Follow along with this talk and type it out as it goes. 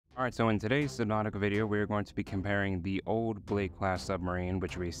Alright, so in today's Subnautica video, we're going to be comparing the old Blade Class Submarine,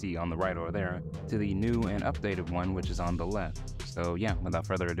 which we see on the right over there, to the new and updated one, which is on the left. So yeah, without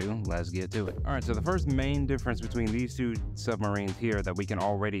further ado, let's get to it. Alright, so the first main difference between these two submarines here that we can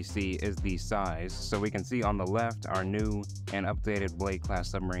already see is the size. So we can see on the left, our new and updated Blade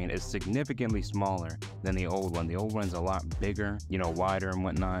Class Submarine is significantly smaller than the old one. The old one's a lot bigger, wider and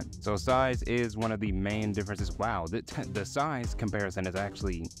whatnot. So size is one of the main differences. Wow, the size comparison is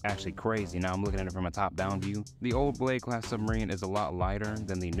actually crazy. Now I'm looking at it from a top-down view. The old Blade Class Submarine is a lot lighter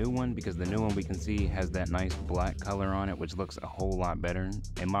than the new one because the new one we can see has that nice black color on it, which looks a whole lot better,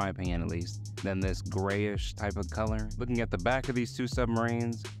 in my opinion at least, than this grayish type of color. Looking at the back of these two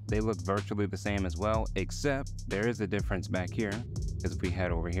submarines, they look virtually the same as well, except there is a difference back here. Because if we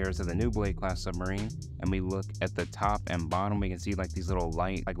head over here to the new Blade Class Submarine and we look at the top and bottom, we can see like these little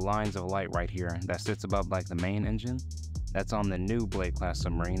lines of light right here that sits above like the main engine. That's on the new Blade Class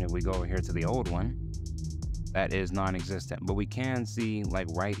Submarine. If we go over here to the old one, that is non-existent. But we can see like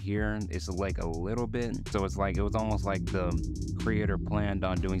right here, it's like a little bit. So it's like, it was almost like the creator planned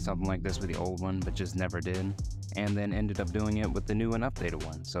on doing something like this with the old one, but just never did. And then ended up doing it with the new and updated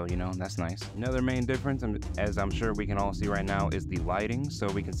one. So, that's nice. Another main difference, as I'm sure we can all see right now, is the lighting. So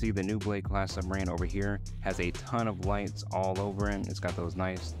we can see the new Blade Class Submarine over here has a ton of lights all over it. It's got those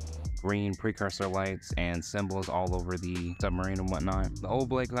nice green precursor lights and symbols all over the submarine and whatnot. The old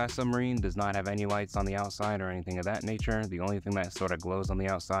Blade Class Submarine does not have any lights on the outside or anything of that nature. The only thing that sort of glows on the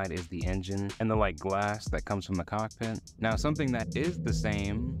outside is the engine and the glass that comes from the cockpit. Now, something that is the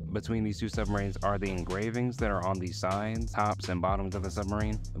same between these two submarines are the engravings that are on the sides, tops, and bottoms of the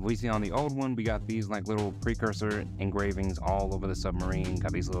submarine. If we see on the old one, we got these little precursor engravings all over the submarine.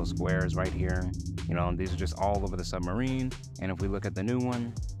 Got these little squares right here. And these are just all over the submarine. And if we look at the new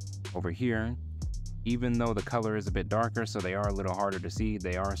one, over here, even though the color is a bit darker, so they are a little harder to see,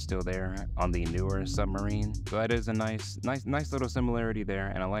 they are still there on the newer submarine. So that is a nice little similarity there,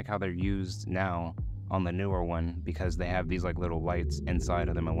 and I like how they're used now on the newer one because they have these little lights inside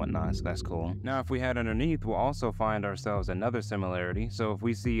of them and whatnot, so that's cool. Now if we head underneath, we'll also find ourselves another similarity. So if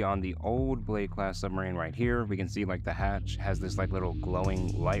we see on the old Blade Class Submarine right here, we can see the hatch has this little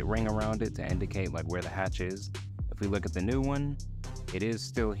glowing light ring around it to indicate where the hatch is. If we look at the new one, it is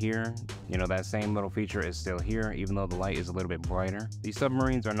still here. That same little feature is still here, even though the light is a little bit brighter. These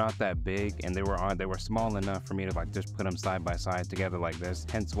submarines are not that big, and they were small enough for me to just put them side by side together like this.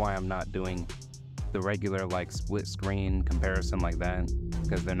 Hence why I'm not doing the regular split screen comparison like that,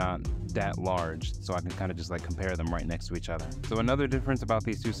 because they're not that large, so I can kind of just compare them right next to each other. So another difference about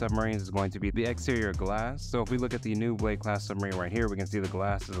these two submarines is going to be the exterior glass. So if we look at the new Blade Class Submarine right here, we can see the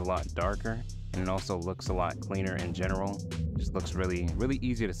glass is a lot darker, and it also looks a lot cleaner in general. Just looks really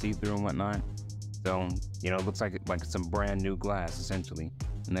easy to see through and whatnot. So it looks like some brand new glass essentially.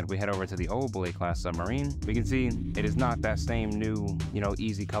 And then if we head over to the old Blade Class Submarine, we can see it is not that same new,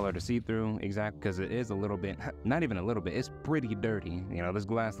 easy color to see through, exactly, because it is a little bit, not even a little bit, it's pretty dirty. This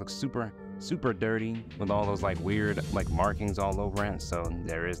glass looks super dirty with all those weird markings all over it. So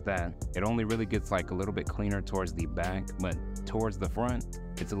there is that. It only really gets a little bit cleaner towards the back, but towards the front,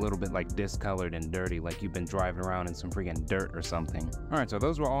 it's a little bit discolored and dirty, like you've been driving around in some freaking dirt or something. All right, so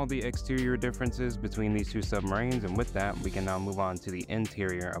those were all the exterior differences between these two submarines, and with that, we can now move on to the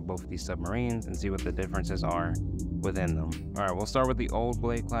interior of both of these submarines and see what the differences are within them. All right, we'll start with the old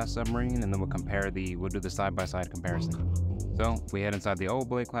Blade Class Submarine, and then we'll do the side-by-side comparison. So we head inside the old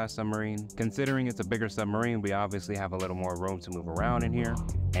Blade Class Submarine. Considering it's a bigger submarine, we obviously have a little more room to move around in here.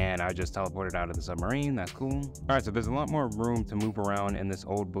 And I just teleported out of the submarine. That's cool. All right, so there's a lot more room to move around in this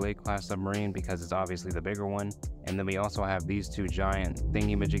old Blade Class Submarine because it's obviously the bigger one. And then we also have these two giant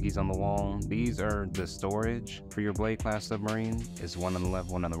thingy-majiggies on the wall. These are the storage for your Blade Class Submarine. It's one on the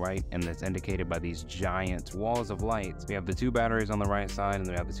left, one on the right, and it's indicated by these giant walls of lights. We have the two batteries on the right side, and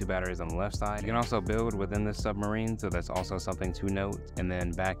then we have the two batteries on the left side. You can also build within this submarine, so that's also something to note. And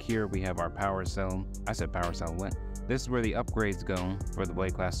then back here, we have our power cell. I said power cell, what? This is where the upgrades go for the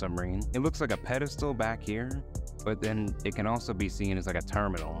Blade Class Submarine. It looks like a pedestal back here, but then it can also be seen as a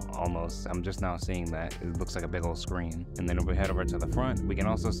terminal almost. I'm just now seeing that. It looks like a big old screen. And then if we head over to the front, we can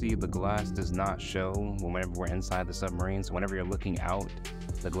also see the glass does not show whenever we're inside the submarine. So whenever you're looking out,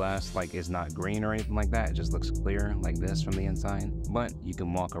 the glass is not green or anything like that. It just looks clear like this from the inside. But you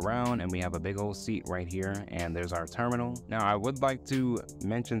can walk around, and we have a big old seat right here, and there's our terminal. Now I would like to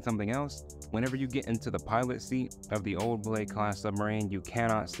mention something else. Whenever you get into the pilot seat of the old Blade Class Submarine, you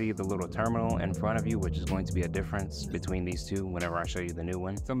cannot see the little terminal in front of you, which is going to be a difference between these two whenever I show you the new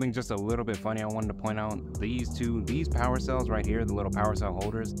one. Something just a little bit funny I wanted to point out, these power cells right here, the little power cell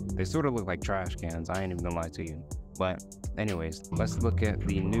holders, they sort of look like trash cans. I ain't even gonna lie to you. But anyways, let's look at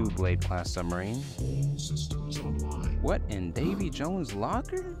the new Blade Class Submarine. Systems online. What in Davy Jones'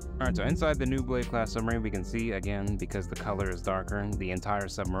 locker? Alright, so inside the new Blade Class Submarine, we can see, again, because the color is darker, the entire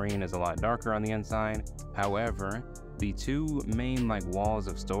submarine is a lot darker on the inside. However, the two main walls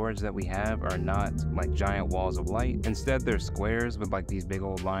of storage that we have are not like giant walls of light. Instead, they're squares with like these big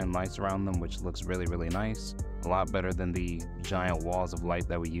old line lights around them, which looks really, really nice. A lot better than the giant walls of light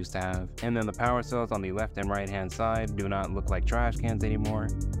that we used to have. And then the power cells on the left and right hand side do not look like trash cans anymore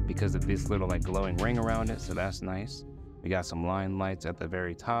because of this little glowing ring around it, so that's nice. We got some line lights at the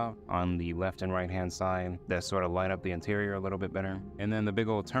very top on the left and right hand side that sort of light up the interior a little bit better. And then the big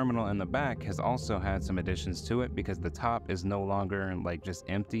old terminal in the back has also had some additions to it because the top is no longer just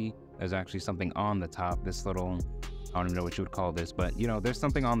empty. There's actually something on the top, this little, I don't even know what you would call this, but there's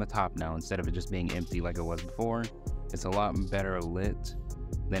something on the top now instead of it just being empty like it was before. It's a lot better lit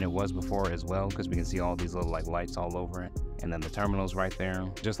than it was before as well, because we can see all these little lights all over it. And then the terminal's right there,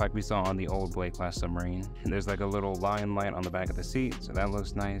 just like we saw on the old Blade Class Submarine. There's a little line light on the back of the seat, so that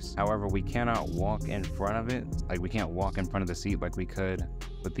looks nice. However, we cannot walk in front of it. We can't walk in front of the seat like we could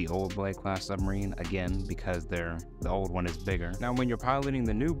with the old Blade Class Submarine, again, because the old one is bigger. Now, when you're piloting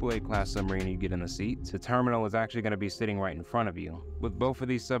the new Blade Class Submarine and you get in the seat, the terminal is actually going to be sitting right in front of you. With both of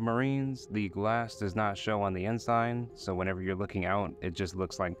these submarines, the glass does not show on the inside, so whenever you're looking out, it just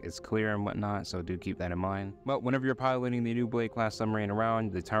looks like it's clear and whatnot, so do keep that in mind. But whenever you're piloting the new Blade Class Submarine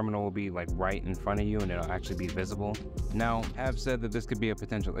around, the terminal will be right in front of you and it'll actually be visible. Now, have said that this could be a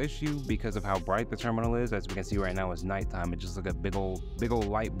potential issue because of how bright the terminal is. As we can see right now, it's nighttime. It just looks like a big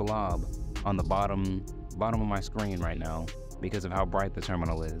old light blob on the bottom of my screen right now because of how bright the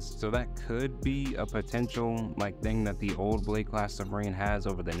terminal is. So that could be a potential thing that the old Blade Class Submarine has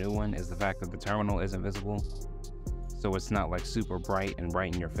over the new one, is the fact that the terminal isn't visible. So it's not super bright and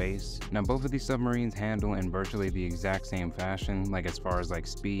right in your face. Now, both of these submarines handle in virtually the exact same fashion, as far as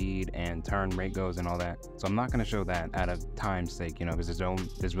speed and turn rate goes and all that. So I'm not going to show that out of time's sake, because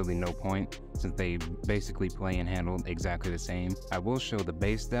there's really no point, since they basically play and handle exactly the same. I will show the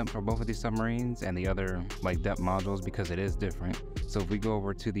base depth for both of these submarines and the other depth modules because it is different. So if we go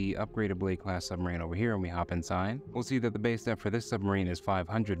over to the upgraded Blade Class Submarine over here and we hop inside, we'll see that the base depth for this submarine is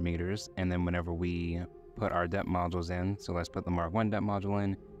 500 meters. And then whenever we put our depth modules in, so let's put the Mark 1 depth module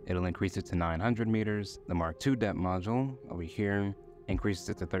in, it'll increase it to 900 meters. The Mark 2 depth module over here increases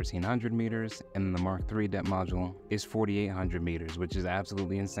it to 1300 meters, and then the Mark 3 depth module is 4800 meters, which is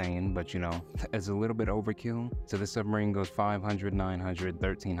absolutely insane, but it's a little bit overkill. So this submarine goes 500, 900,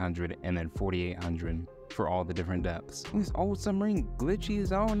 1300, and then 4800 for all the different depths. This old submarine glitchy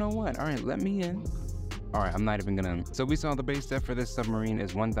as I don't know what. All right, let me in. Alright, I'm not even gonna... So we saw the base depth for this submarine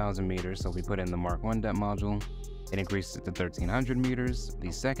is 1000 meters, so if we put in the Mark 1 depth module, it increases it to 1300 meters.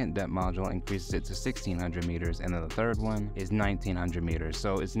 The second depth module increases it to 1600 meters, and then the third one is 1900 meters.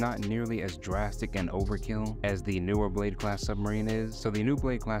 So it's not nearly as drastic and overkill as the newer Blade Class Submarine is. So the new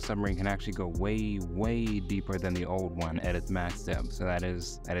Blade Class Submarine can actually go way, way deeper than the old one at its max depth. So that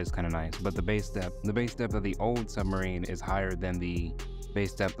is kind of nice. But the base depth of the old submarine is higher than the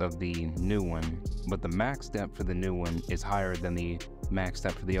base depth of the new one, but the max depth for the new one is higher than the max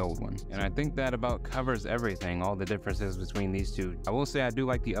depth for the old one. And I think that about covers everything, all the differences between these two. I will say I do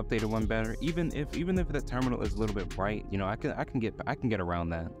like the updated one better, even if the terminal is a little bit bright. I can get around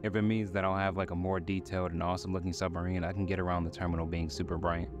that. If it means that I'll have a more detailed and awesome looking submarine, I can get around the terminal being super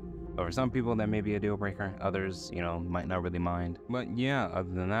bright. But for some people, that may be a deal breaker. Others, might not really mind. But yeah,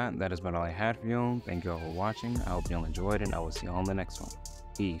 other than that, that is about all I had for you. Thank you all for watching. I hope you all enjoyed, and I will see you all in the next one.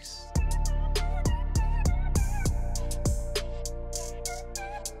 Peace.